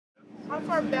How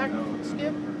far back,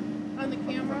 Skip, on the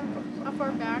camera? How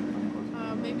far back?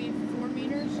 Maybe 4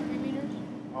 meters, 3 meters?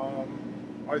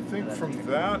 I think from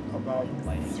that, about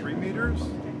 3 meters.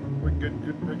 We can get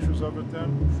good pictures of it then.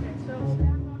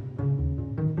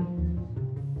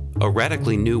 A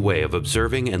radically new way of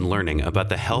observing and learning about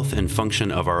the health and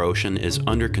function of our ocean is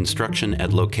under construction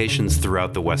at locations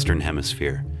throughout the Western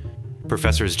Hemisphere.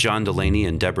 Professors John Delaney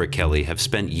and Deborah Kelly have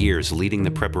spent years leading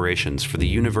the preparations for the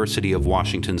University of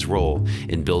Washington's role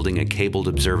in building a cabled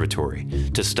observatory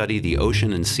to study the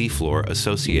ocean and seafloor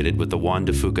associated with the Juan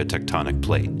de Fuca tectonic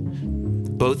plate.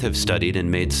 Both have studied and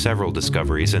made several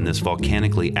discoveries in this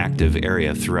volcanically active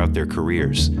area throughout their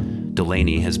careers.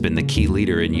 Delaney has been the key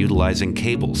leader in utilizing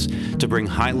cables to bring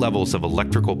high levels of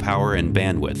electrical power and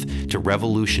bandwidth to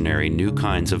revolutionary new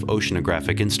kinds of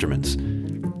oceanographic instruments.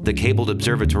 The cabled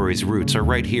observatory's roots are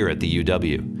right here at the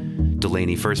UW.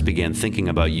 Delaney first began thinking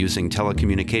about using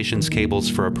telecommunications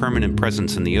cables for a permanent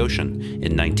presence in the ocean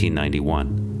in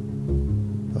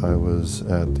 1991. I was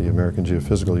at the American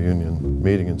Geophysical Union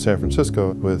meeting in San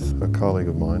Francisco with a colleague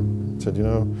of mine. He said, you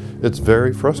know, it's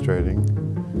very frustrating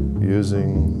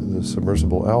using the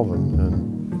submersible Alvin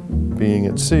and being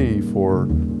at sea for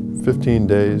 15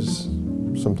 days,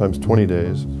 sometimes 20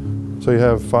 days. So you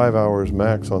have 5 hours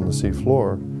max on the sea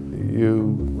floor.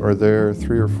 You are there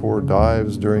 3 or 4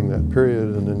 dives during that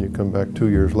period, and then you come back 2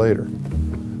 years later.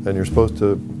 And you're supposed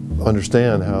to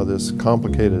understand how this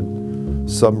complicated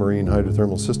submarine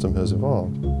hydrothermal system has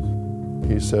evolved.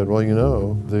 He said, well, you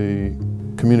know, the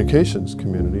communications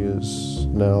community is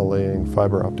now laying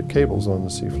fiber optic cables on the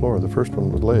sea floor. The first one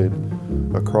was laid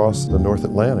across the North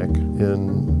Atlantic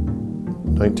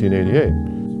in 1988.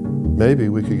 Maybe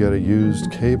we could get a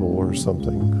used cable or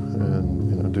something and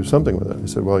do something with it. I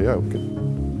said, well, yeah, we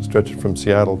could stretch it from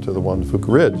Seattle to the Juan de Fuca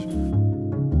Ridge.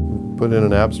 Put in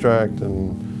an abstract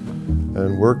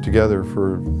and work together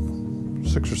for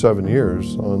 6 or 7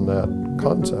 years on that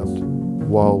concept.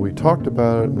 While we talked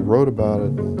about it and wrote about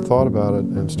it and thought about it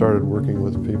and started working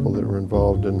with people that were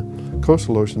involved in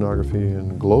coastal oceanography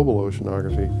and global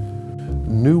oceanography,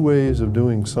 new ways of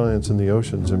doing science in the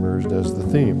oceans emerged as the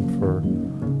theme for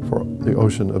the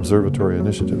Ocean Observatory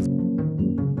Initiative.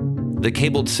 The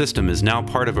cabled system is now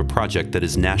part of a project that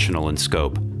is national in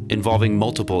scope, involving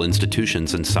multiple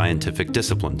institutions and scientific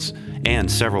disciplines, and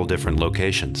several different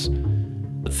locations.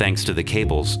 Thanks to the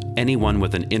cables, anyone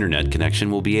with an internet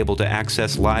connection will be able to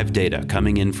access live data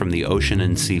coming in from the ocean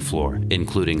and seafloor,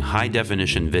 including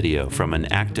high-definition video from an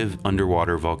active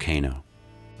underwater volcano.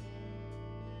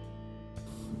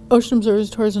 Ocean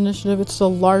Observatories Initiative, it's the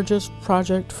largest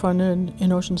project funded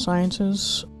in ocean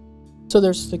sciences. So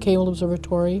there's the cabled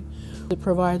observatory that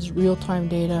provides real-time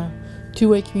data,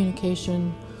 two-way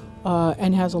communication,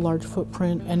 and has a large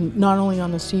footprint, and not only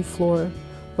on the seafloor,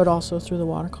 but also through the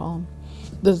water column.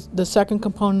 The second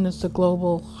component is the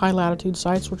global high-latitude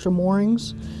sites, which are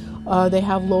moorings. They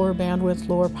have lower bandwidth,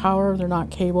 lower power, they're not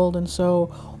cabled, and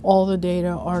so all the data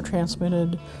are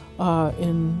transmitted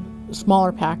in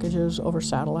smaller packages over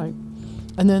satellite.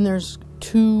 And then there's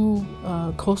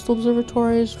 2 coastal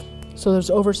observatories. So there's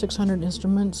over 600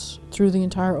 instruments through the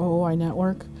entire OOI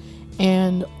network,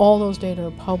 and all those data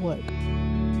are public.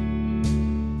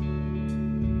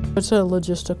 It's a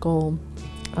logistical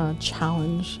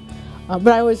challenge, but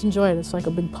I always enjoy it. It's like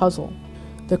a big puzzle.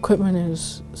 The equipment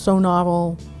is so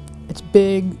novel, it's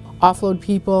big, offload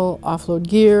people, offload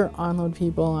gear, onload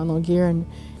people, onload gear, and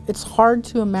it's hard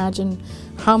to imagine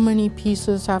how many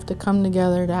pieces have to come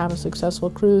together to have a successful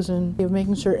cruise, and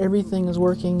making sure everything is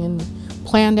working and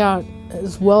planned out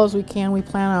as well as we can. We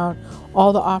plan out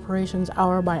all the operations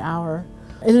hour by hour.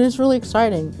 And it's really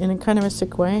exciting in a kind of a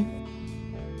sick way.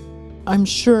 I'm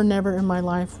sure never in my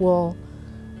life will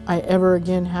I ever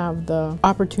again have the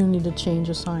opportunity to change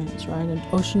a science, right? And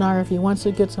oceanography, once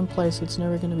it gets in place, it's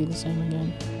never going to be the same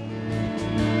again.